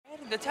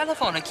The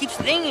telephone, it keeps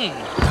ringing.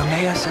 The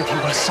mayor said he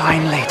will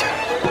sign later.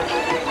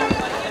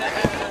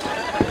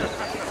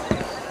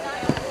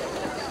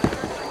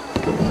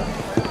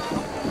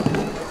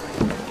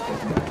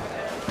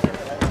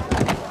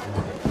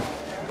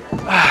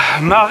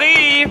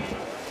 Marie!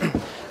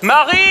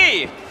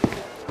 Marie!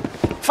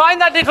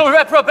 Find that little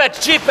reprobate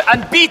Jip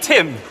and beat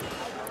him!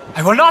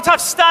 I will not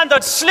have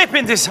standard slip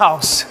in this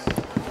house!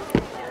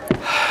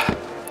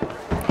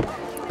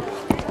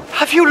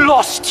 Have you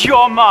lost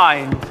your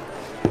mind?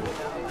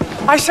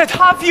 I said,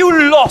 have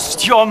you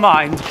lost your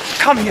mind?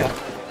 Come here.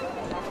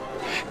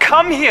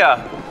 Come here.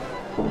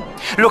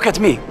 Look at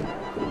me.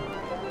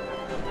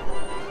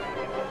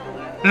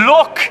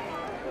 Look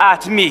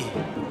at me.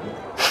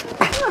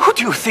 Who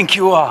do you think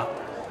you are?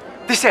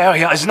 This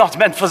area is not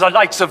meant for the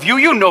likes of you.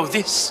 You know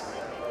this.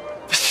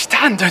 The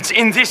standards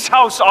in this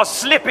house are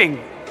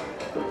slipping.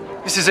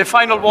 This is a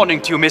final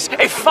warning to you, miss.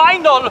 A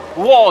final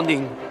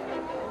warning.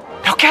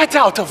 Now get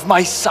out of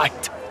my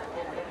sight.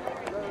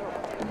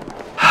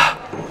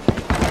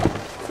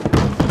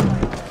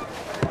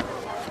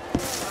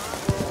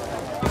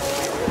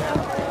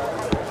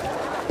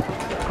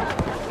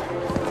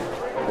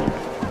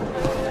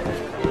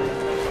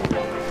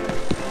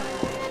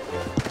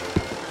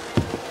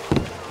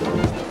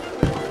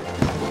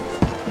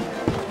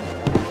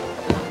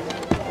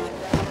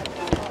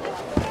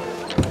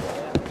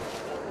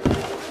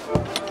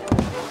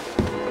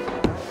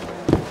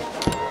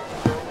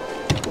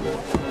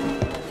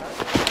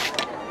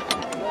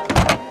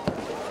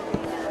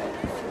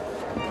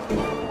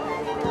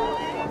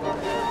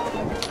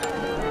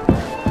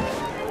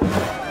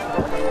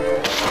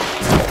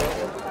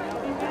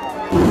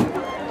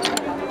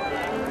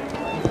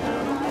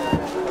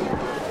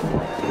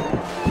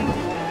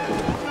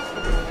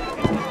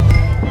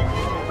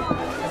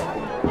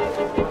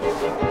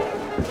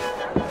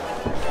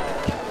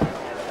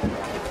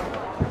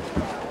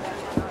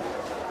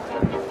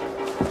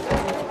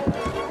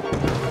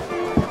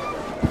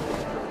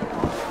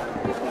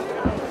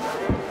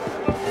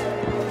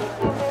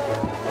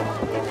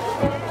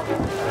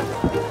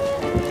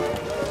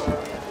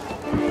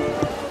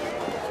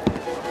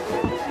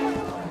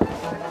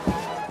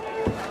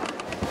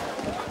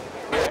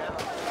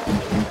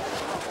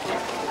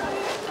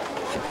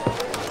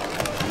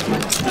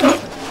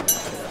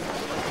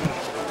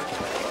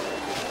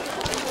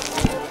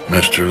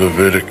 Mr.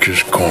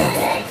 Leviticus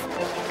Cornwall.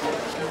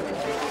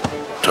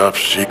 Top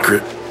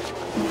secret.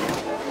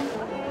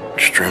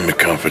 Extremely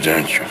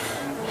confidential.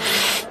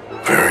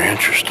 Very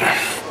interesting.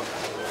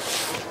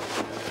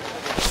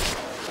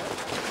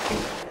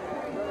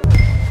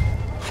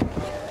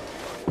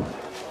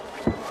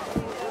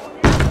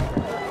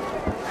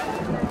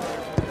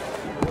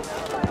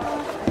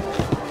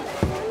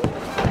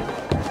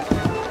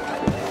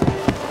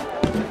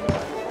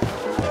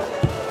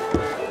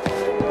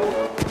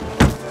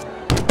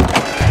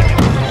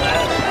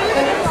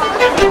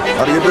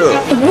 How do you do?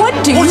 What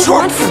do What's you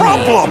your want from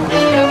problem?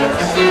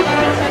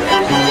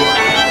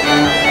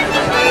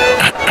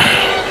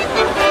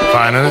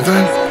 Find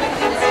anything?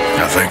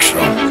 I think so.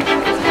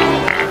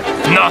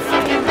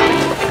 Nothing.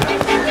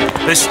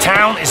 This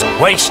town is a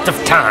waste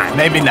of time.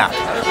 Maybe not.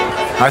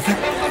 I think.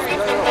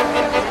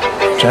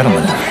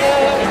 Gentlemen,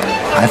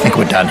 I think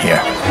we're done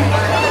here.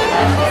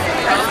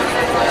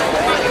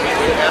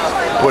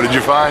 What did you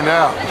find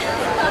out?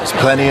 There's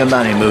plenty of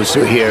money moves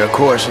through here, of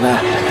course, and I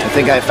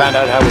think I found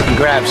out how we can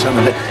grab some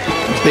of it.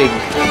 Big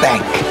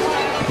bank.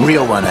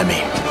 Real one, I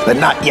mean. But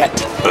not yet.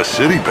 A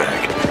city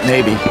bank.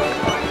 Maybe.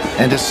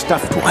 And a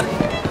stuffed one.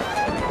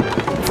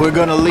 If we're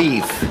gonna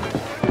leave,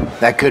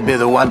 that could be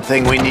the one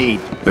thing we need.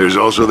 There's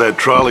also that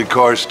trolley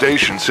car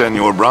station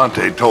Senor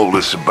Bronte told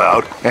us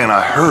about, and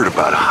I heard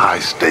about a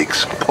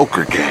high-stakes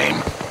poker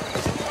game.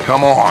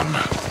 Come on.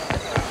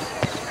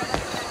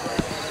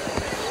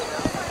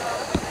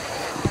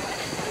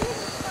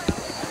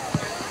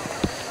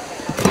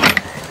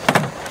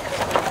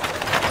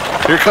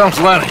 Here comes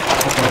Lenny.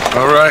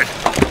 All right,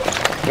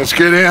 let's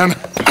get in.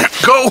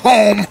 Go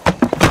home.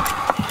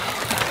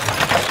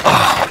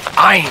 Oh,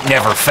 I ain't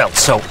never felt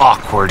so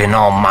awkward in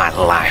all my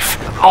life.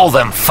 All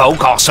them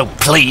folk all so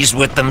pleased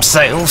with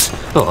themselves.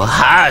 Oh,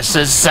 high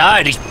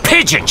society's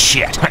pigeon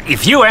shit.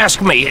 If you ask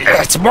me,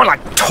 it's more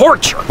like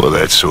torture. Well,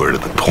 that's sort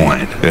of the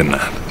point, isn't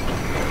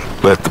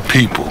it? Let the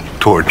people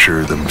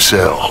torture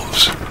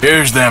themselves.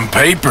 Here's them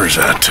papers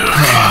I took.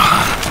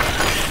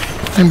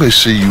 Anybody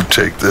see you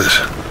take this?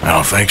 I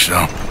don't think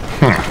so.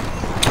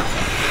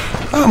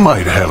 I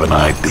might have an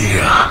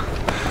idea.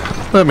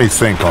 Let me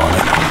think on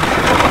it.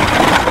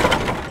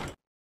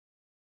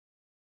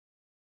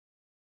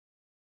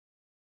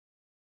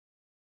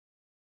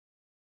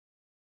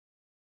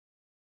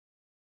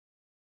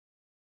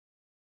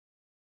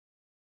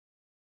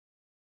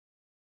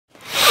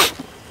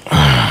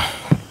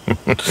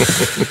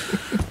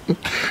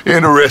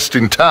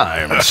 Interesting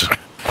times.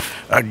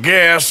 I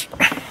guess.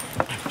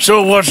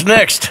 So what's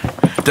next?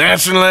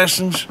 Dancing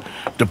lessons?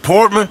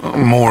 Deportment?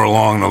 More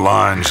along the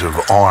lines of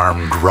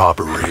armed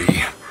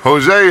robbery.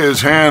 Jose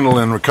is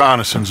handling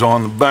reconnaissance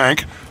on the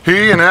bank.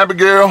 He and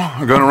Abigail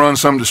are gonna run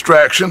some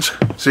distractions,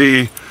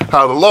 see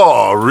how the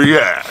law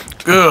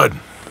react. Good.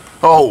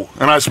 Oh,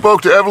 and I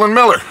spoke to Evelyn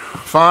Miller.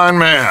 Fine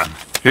man.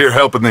 Here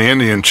helping the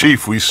Indian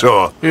chief we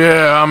saw.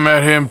 Yeah, I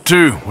met him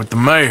too, with the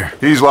mayor.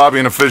 He's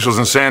lobbying officials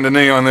in Saint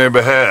Denis on their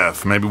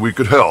behalf. Maybe we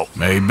could help.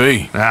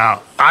 Maybe.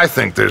 Now, I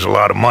think there's a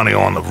lot of money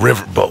on the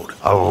riverboat.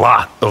 A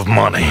lot of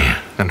money.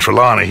 And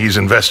Trelawney, he's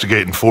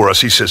investigating for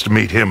us. He says to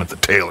meet him at the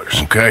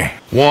Taylor's. Okay.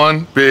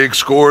 One big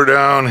score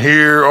down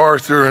here,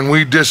 Arthur, and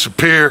we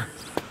disappear.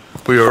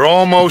 We are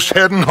almost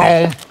heading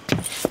home.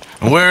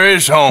 Where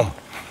is home?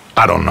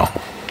 I don't know.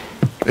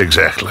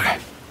 Exactly.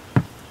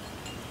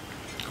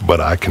 But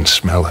I can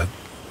smell it.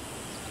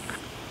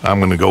 I'm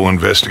gonna go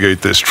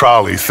investigate this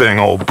trolley thing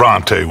old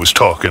Bronte was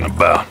talking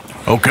about.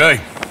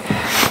 Okay.